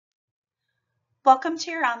Welcome to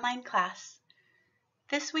your online class.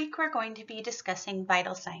 This week we're going to be discussing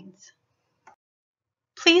vital signs.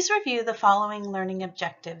 Please review the following learning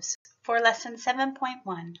objectives for Lesson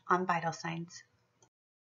 7.1 on vital signs.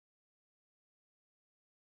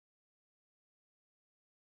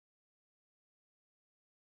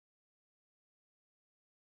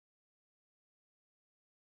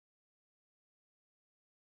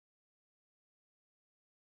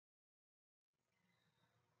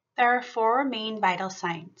 There are four main vital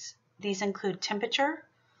signs. These include temperature,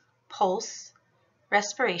 pulse,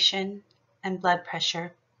 respiration, and blood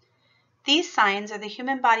pressure. These signs are the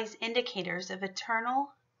human body's indicators of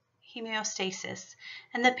internal homeostasis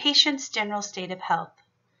and the patient's general state of health.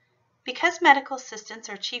 Because medical assistants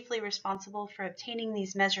are chiefly responsible for obtaining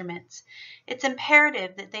these measurements, it's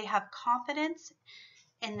imperative that they have confidence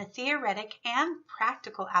in the theoretic and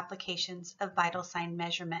practical applications of vital sign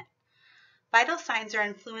measurement. Vital signs are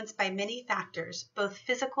influenced by many factors, both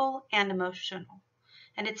physical and emotional,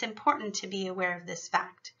 and it's important to be aware of this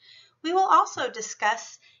fact. We will also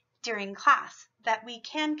discuss during class that we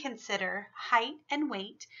can consider height and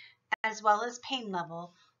weight, as well as pain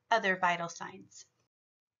level, other vital signs.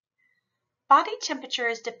 Body temperature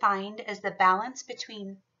is defined as the balance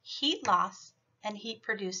between heat loss and heat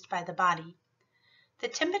produced by the body. The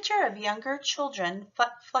temperature of younger children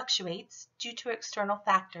fluctuates due to external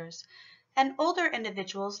factors, and older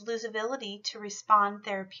individuals lose ability to respond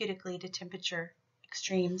therapeutically to temperature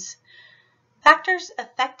extremes. Factors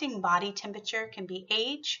affecting body temperature can be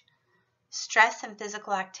age, stress and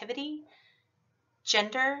physical activity,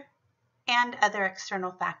 gender, and other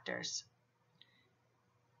external factors.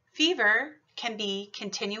 Fever can be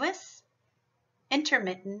continuous,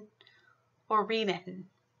 intermittent, or remittent.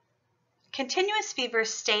 Continuous fevers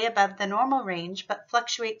stay above the normal range but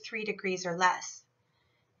fluctuate 3 degrees or less.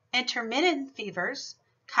 Intermittent fevers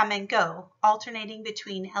come and go, alternating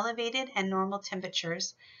between elevated and normal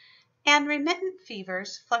temperatures, and remittent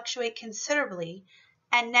fevers fluctuate considerably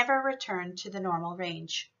and never return to the normal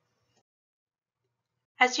range.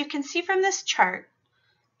 As you can see from this chart,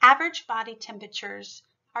 average body temperatures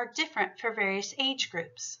are different for various age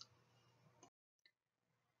groups.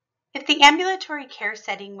 If the ambulatory care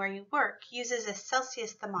setting where you work uses a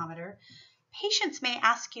Celsius thermometer, patients may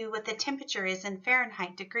ask you what the temperature is in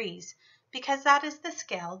Fahrenheit degrees, because that is the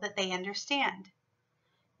scale that they understand.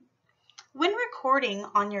 When recording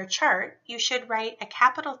on your chart, you should write a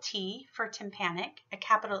capital T for tympanic, a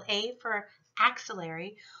capital A for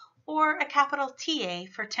axillary, or a capital TA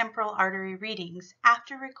for temporal artery readings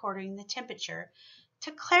after recording the temperature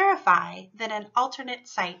to clarify that an alternate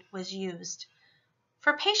site was used.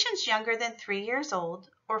 For patients younger than 3 years old,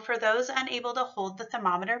 or for those unable to hold the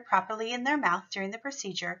thermometer properly in their mouth during the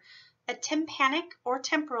procedure, a tympanic or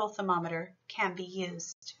temporal thermometer can be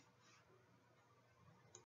used.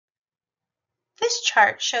 This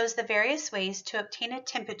chart shows the various ways to obtain a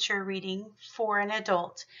temperature reading for an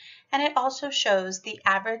adult, and it also shows the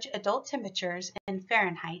average adult temperatures in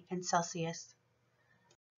Fahrenheit and Celsius.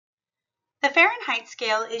 The Fahrenheit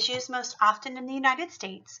scale is used most often in the United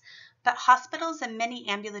States, but hospitals and many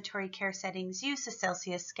ambulatory care settings use the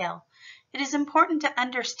Celsius scale. It is important to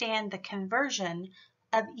understand the conversion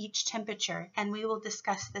of each temperature, and we will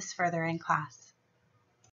discuss this further in class.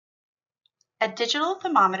 A digital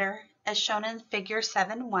thermometer, as shown in figure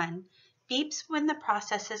 7.1, beeps when the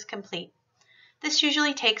process is complete. This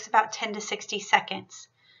usually takes about 10 to 60 seconds,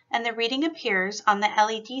 and the reading appears on the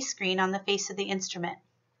LED screen on the face of the instrument.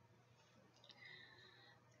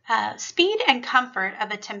 Speed and comfort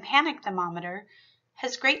of a tympanic thermometer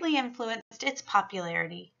has greatly influenced its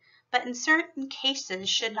popularity, but in certain cases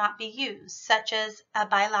should not be used, such as a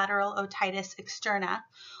bilateral otitis externa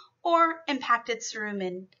or impacted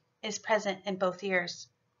cerumen is present in both ears.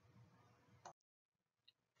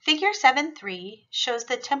 Figure 7.3 shows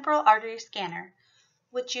the temporal artery scanner,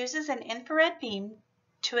 which uses an infrared beam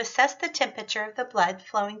to assess the temperature of the blood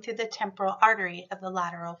flowing through the temporal artery of the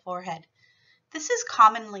lateral forehead. This is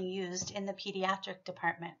commonly used in the pediatric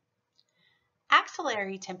department.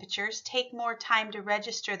 Axillary temperatures take more time to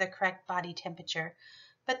register the correct body temperature,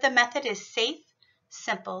 but the method is safe,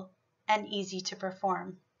 simple, and easy to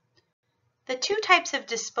perform. The two types of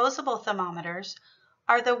disposable thermometers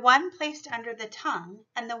are the one placed under the tongue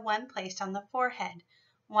and the one placed on the forehead.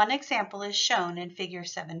 One example is shown in figure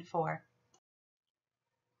 7.4.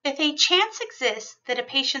 If a chance exists that a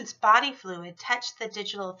patient's body fluid touched the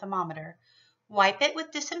digital thermometer, wipe it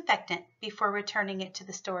with disinfectant before returning it to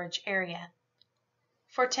the storage area.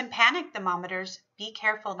 For tympanic thermometers, be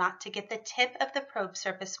careful not to get the tip of the probe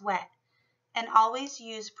surface wet, and always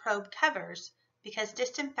use probe covers because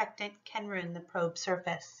disinfectant can ruin the probe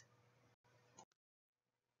surface.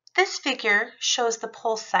 This figure shows the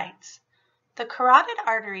pulse sites. The carotid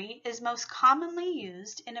artery is most commonly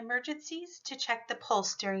used in emergencies to check the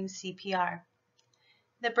pulse during CPR.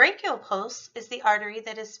 The brachial pulse is the artery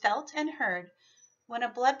that is felt and heard when a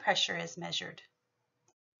blood pressure is measured.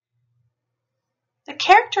 The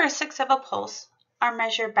characteristics of a pulse are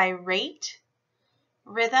measured by rate,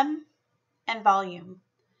 rhythm, and volume.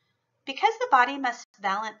 Because the body must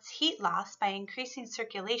balance heat loss by increasing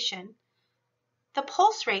circulation, the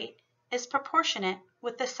pulse rate is proportionate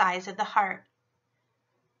with the size of the heart.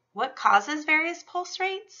 What causes various pulse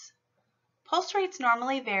rates? Pulse rates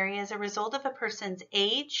normally vary as a result of a person's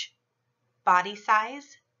age, body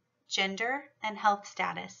size, gender, and health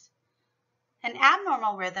status. An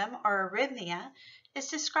abnormal rhythm or arrhythmia is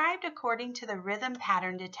described according to the rhythm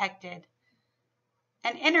pattern detected.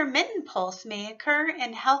 An intermittent pulse may occur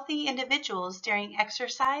in healthy individuals during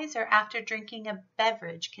exercise or after drinking a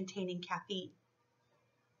beverage containing caffeine.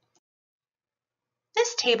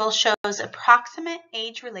 This table shows approximate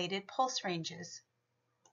age-related pulse ranges.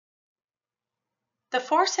 The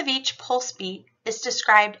force of each pulse beat is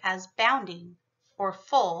described as bounding or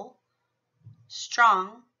full,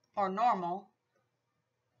 strong or normal,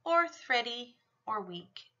 or thready or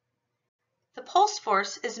weak. The pulse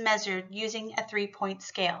force is measured using a 3-point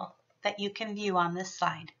scale that you can view on this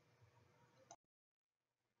slide.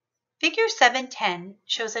 Figure 710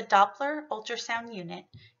 shows a Doppler ultrasound unit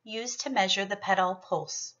used to measure the pedal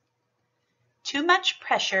pulse. Too much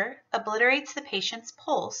pressure obliterates the patient's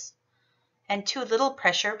pulse, and too little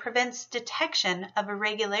pressure prevents detection of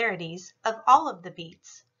irregularities of all of the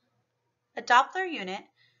beats. A Doppler unit,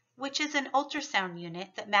 which is an ultrasound unit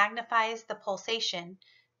that magnifies the pulsation,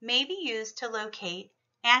 may be used to locate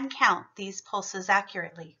and count these pulses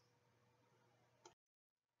accurately.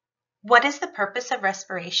 What is the purpose of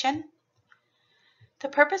respiration? The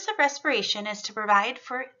purpose of respiration is to provide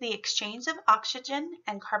for the exchange of oxygen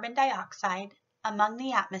and carbon dioxide among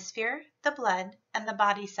the atmosphere, the blood, and the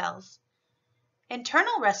body cells.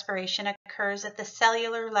 Internal respiration occurs at the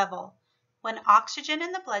cellular level when oxygen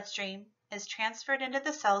in the bloodstream is transferred into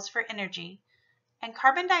the cells for energy, and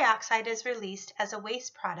carbon dioxide is released as a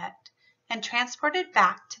waste product and transported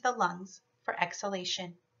back to the lungs for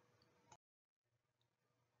exhalation.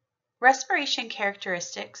 Respiration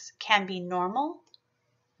characteristics can be normal,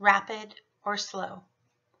 rapid, or slow.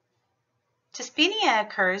 Dyspnea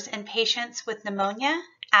occurs in patients with pneumonia,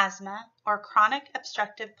 asthma, or chronic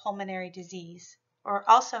obstructive pulmonary disease, or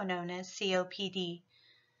also known as COPD,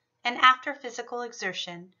 and after physical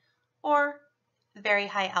exertion or very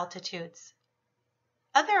high altitudes.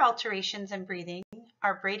 Other alterations in breathing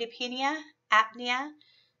are bradypnea, apnea,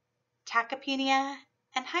 tachypnea,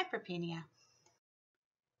 and hyperpnea.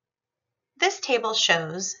 This table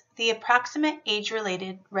shows the approximate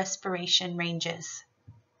age-related respiration ranges.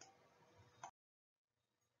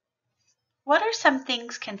 What are some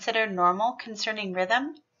things considered normal concerning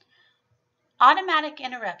rhythm? Automatic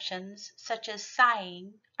interruptions, such as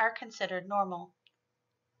sighing, are considered normal.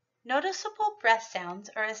 Noticeable breath sounds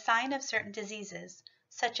are a sign of certain diseases,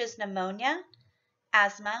 such as pneumonia,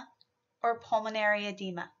 asthma, or pulmonary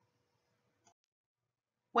edema.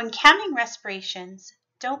 When counting respirations,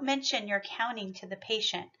 don't mention you're counting to the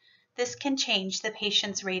patient. This can change the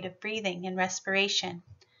patient's rate of breathing and respiration.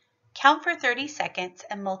 Count for 30 seconds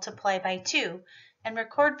and multiply by 2 and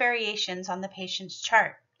record variations on the patient's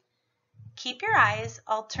chart. Keep your eyes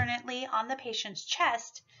alternately on the patient's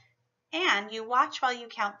chest and you watch while you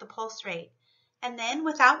count the pulse rate. And then,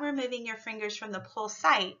 without removing your fingers from the pulse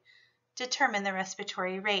site, determine the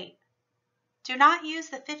respiratory rate. Do not use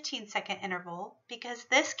the 15-second interval because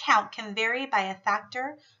this count can vary by a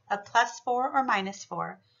factor of +4 or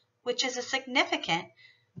 -4, which is a significant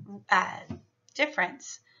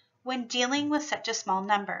difference when dealing with such a small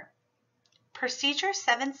number. Procedure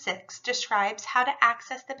 7.6 describes how to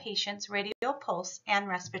access the patient's radial pulse and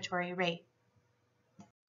respiratory rate.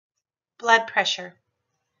 Blood pressure.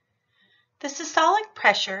 The systolic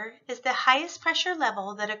pressure is the highest pressure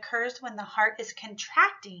level that occurs when the heart is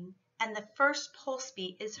contracting and the first pulse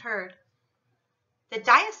beat is heard. The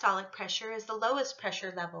diastolic pressure is the lowest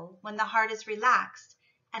pressure level when the heart is relaxed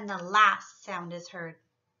and the last sound is heard.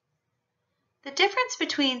 The difference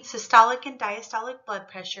between systolic and diastolic blood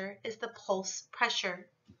pressure is the pulse pressure.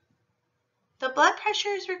 The blood pressure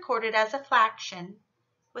is recorded as a fraction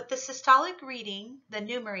with the systolic reading, the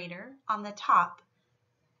numerator, on the top,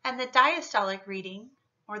 and the diastolic reading,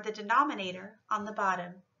 or the denominator, on the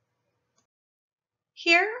bottom.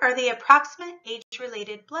 Here are the approximate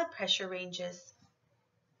age-related blood pressure ranges.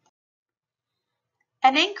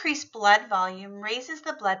 An increased blood volume raises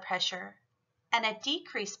the blood pressure, and a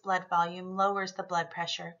decreased blood volume lowers the blood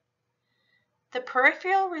pressure. The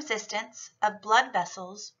peripheral resistance of blood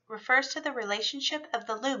vessels refers to the relationship of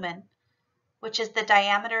the lumen, which is the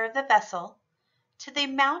diameter of the vessel, to the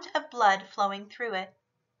amount of blood flowing through it.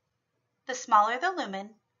 The smaller the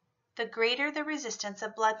lumen, the greater the resistance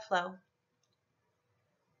of blood flow.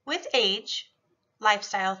 With age,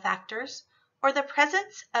 lifestyle factors, or the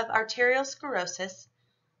presence of arteriosclerosis,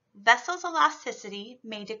 vessels' elasticity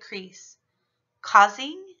may decrease,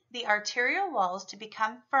 causing the arterial walls to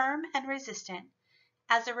become firm and resistant.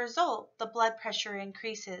 As a result, the blood pressure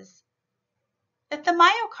increases. If the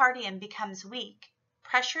myocardium becomes weak,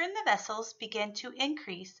 pressure in the vessels begins to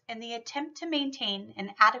increase in the attempt to maintain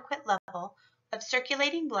an adequate level of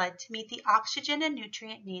circulating blood to meet the oxygen and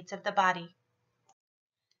nutrient needs of the body.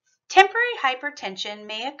 Temporary hypertension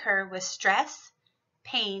may occur with stress,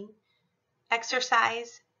 pain,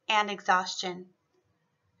 exercise, and exhaustion.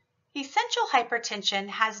 Essential hypertension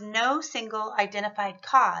has no single identified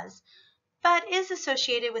cause, but is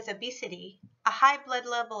associated with obesity, a high blood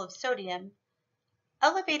level of sodium,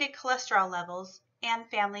 elevated cholesterol levels, and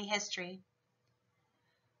family history.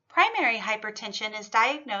 Primary hypertension is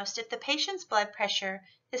diagnosed if the patient's blood pressure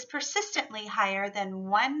is persistently higher than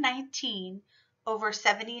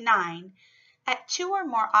 119/79 at 2 or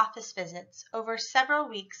more office visits over several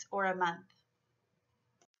weeks or a month.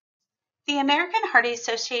 The American Heart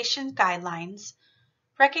Association guidelines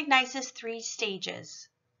recognizes 3 stages.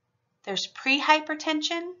 There's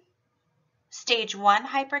pre-hypertension, stage 1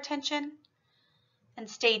 hypertension, and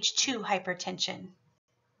stage 2 hypertension.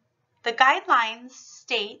 The guidelines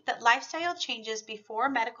state that lifestyle changes before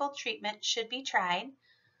medical treatment should be tried.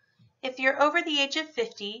 If you're over the age of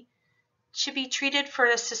 50, should be treated for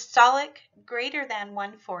a systolic greater than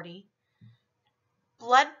 140.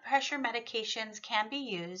 Blood pressure medications can be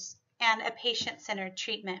used, and a patient-centered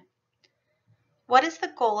treatment. What is the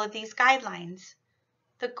goal of these guidelines?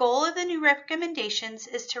 The goal of the new recommendations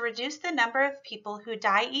is to reduce the number of people who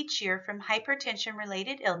die each year from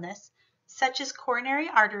hypertension-related illness, such as coronary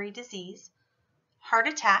artery disease, heart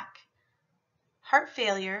attack, heart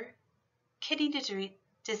failure, kidney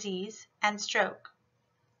disease, and stroke.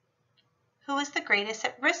 Who is the greatest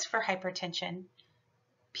at risk for hypertension?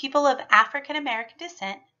 People of African American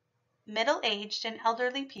descent, middle-aged and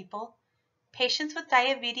elderly people, patients with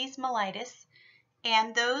diabetes mellitus,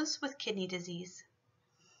 and those with kidney disease.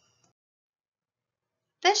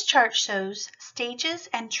 This chart shows stages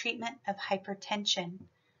and treatment of hypertension.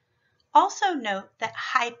 Also note that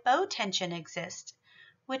hypotension exists,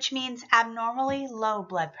 which means abnormally low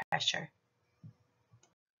blood pressure.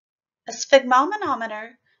 A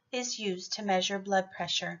sphygmomanometer is used to measure blood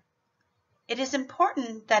pressure. It is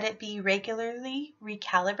important that it be regularly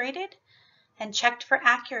recalibrated and checked for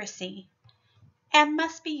accuracy, and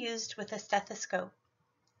must be used with a stethoscope.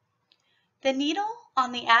 The needle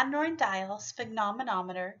on the adenoid dial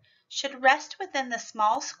sphygmomanometer should rest within the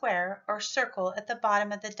small square or circle at the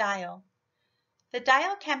bottom of the dial. The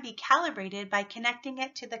dial can be calibrated by connecting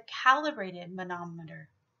it to the calibrated manometer.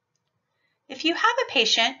 If you have a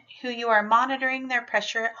patient who you are monitoring their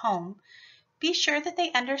pressure at home, be sure that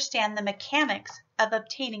they understand the mechanics of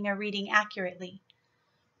obtaining a reading accurately.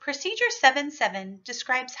 Procedure 7.7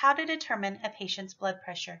 describes how to determine a patient's blood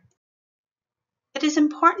pressure. It is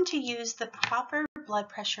important to use the proper blood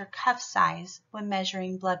pressure cuff size when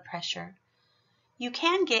measuring blood pressure. You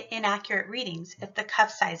can get inaccurate readings if the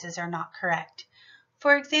cuff sizes are not correct.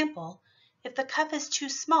 For example, if the cuff is too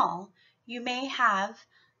small, you may have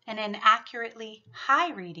an inaccurately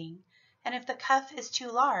high reading, and if the cuff is too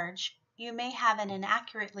large, you may have an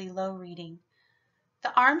inaccurately low reading.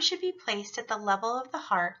 The arm should be placed at the level of the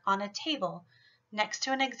heart on a table next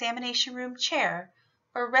to an examination room chair,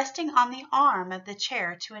 or resting on the arm of the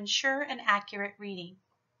chair to ensure an accurate reading.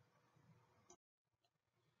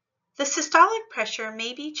 The systolic pressure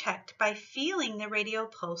may be checked by feeling the radial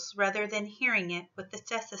pulse rather than hearing it with the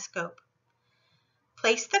stethoscope.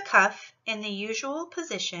 Place the cuff in the usual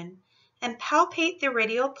position and palpate the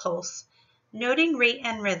radial pulse, noting rate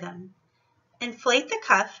and rhythm. Inflate the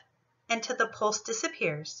cuff until the pulse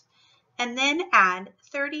disappears, and then add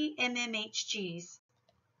 30 mmHg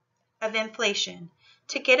of inflation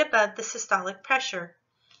to get above the systolic pressure.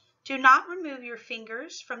 Do not remove your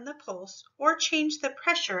fingers from the pulse or change the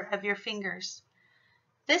pressure of your fingers.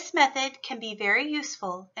 This method can be very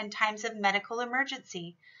useful in times of medical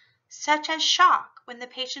emergency, such as shock when the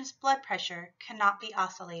patient's blood pressure cannot be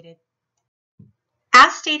oscillated.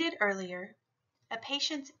 As stated earlier, a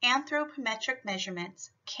patient's anthropometric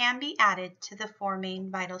measurements can be added to the 4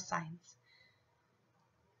 main vital signs.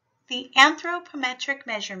 The anthropometric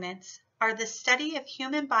measurements are the study of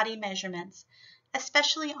human body measurements,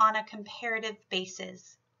 especially on a comparative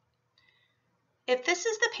basis. If this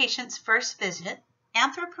is the patient's first visit,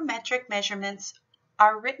 anthropometric measurements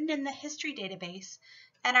are written in the history database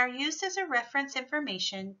and are used as a reference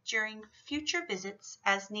information during future visits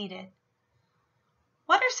as needed.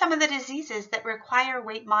 What are some of the diseases that require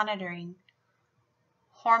weight monitoring?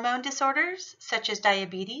 Hormone disorders such as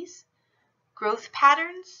diabetes, growth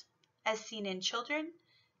patterns as seen in children,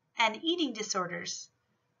 and eating disorders,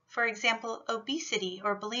 for example, obesity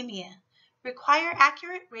or bulimia, require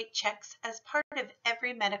accurate weight checks as part of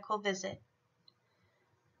every medical visit.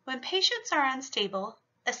 When patients are unstable,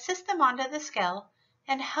 assist them onto the scale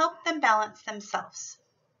and help them balance themselves.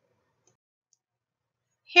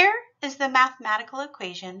 Here is the mathematical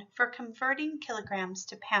equation for converting kilograms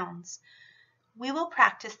to pounds. We will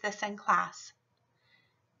practice this in class.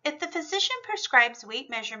 If the physician prescribes weight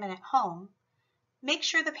measurement at home, make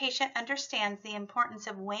sure the patient understands the importance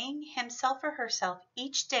of weighing himself or herself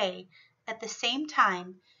each day at the same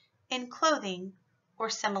time in clothing or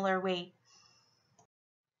similar weight.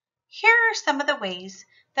 Here are some of the ways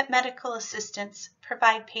that medical assistants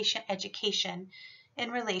provide patient education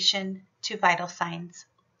in relation to vital signs.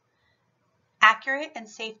 Accurate and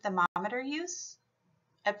safe thermometer use,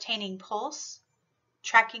 obtaining pulse,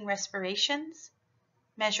 tracking respirations,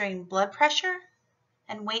 measuring blood pressure,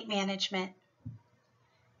 and weight management.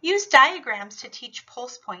 Use diagrams to teach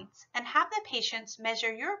pulse points and have the patients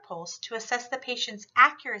measure your pulse to assess the patient's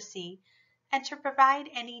accuracy and to provide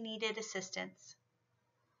any needed assistance.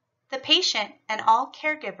 The patient and all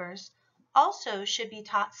caregivers also should be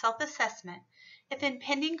taught self-assessment if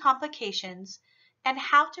impending complications and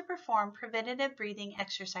how to perform preventative breathing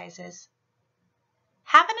exercises.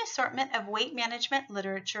 Have an assortment of weight management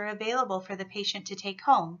literature available for the patient to take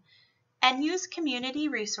home, and use community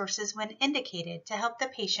resources when indicated to help the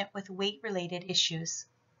patient with weight-related issues.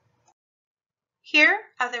 Here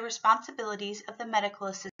are the responsibilities of the medical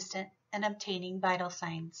assistant in obtaining vital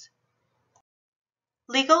signs.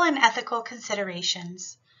 Legal and ethical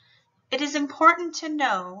considerations. It is important to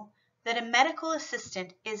know that a medical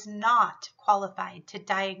assistant is not qualified to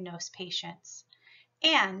diagnose patients,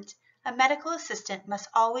 and a medical assistant must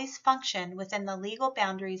always function within the legal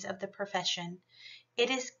boundaries of the profession. It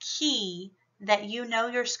is key that you know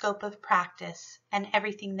your scope of practice and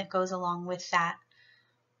everything that goes along with that.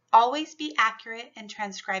 Always be accurate in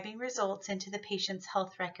transcribing results into the patient's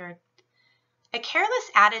health record. A careless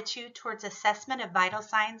attitude towards assessment of vital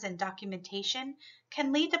signs and documentation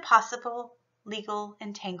can lead to possible legal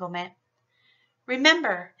entanglement.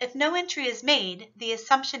 Remember, if no entry is made, the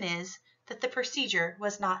assumption is that the procedure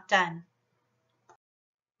was not done.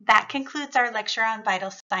 That concludes our lecture on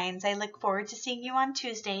vital signs. I look forward to seeing you on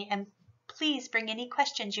Tuesday, and please bring any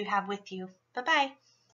questions you have with you. Bye-bye.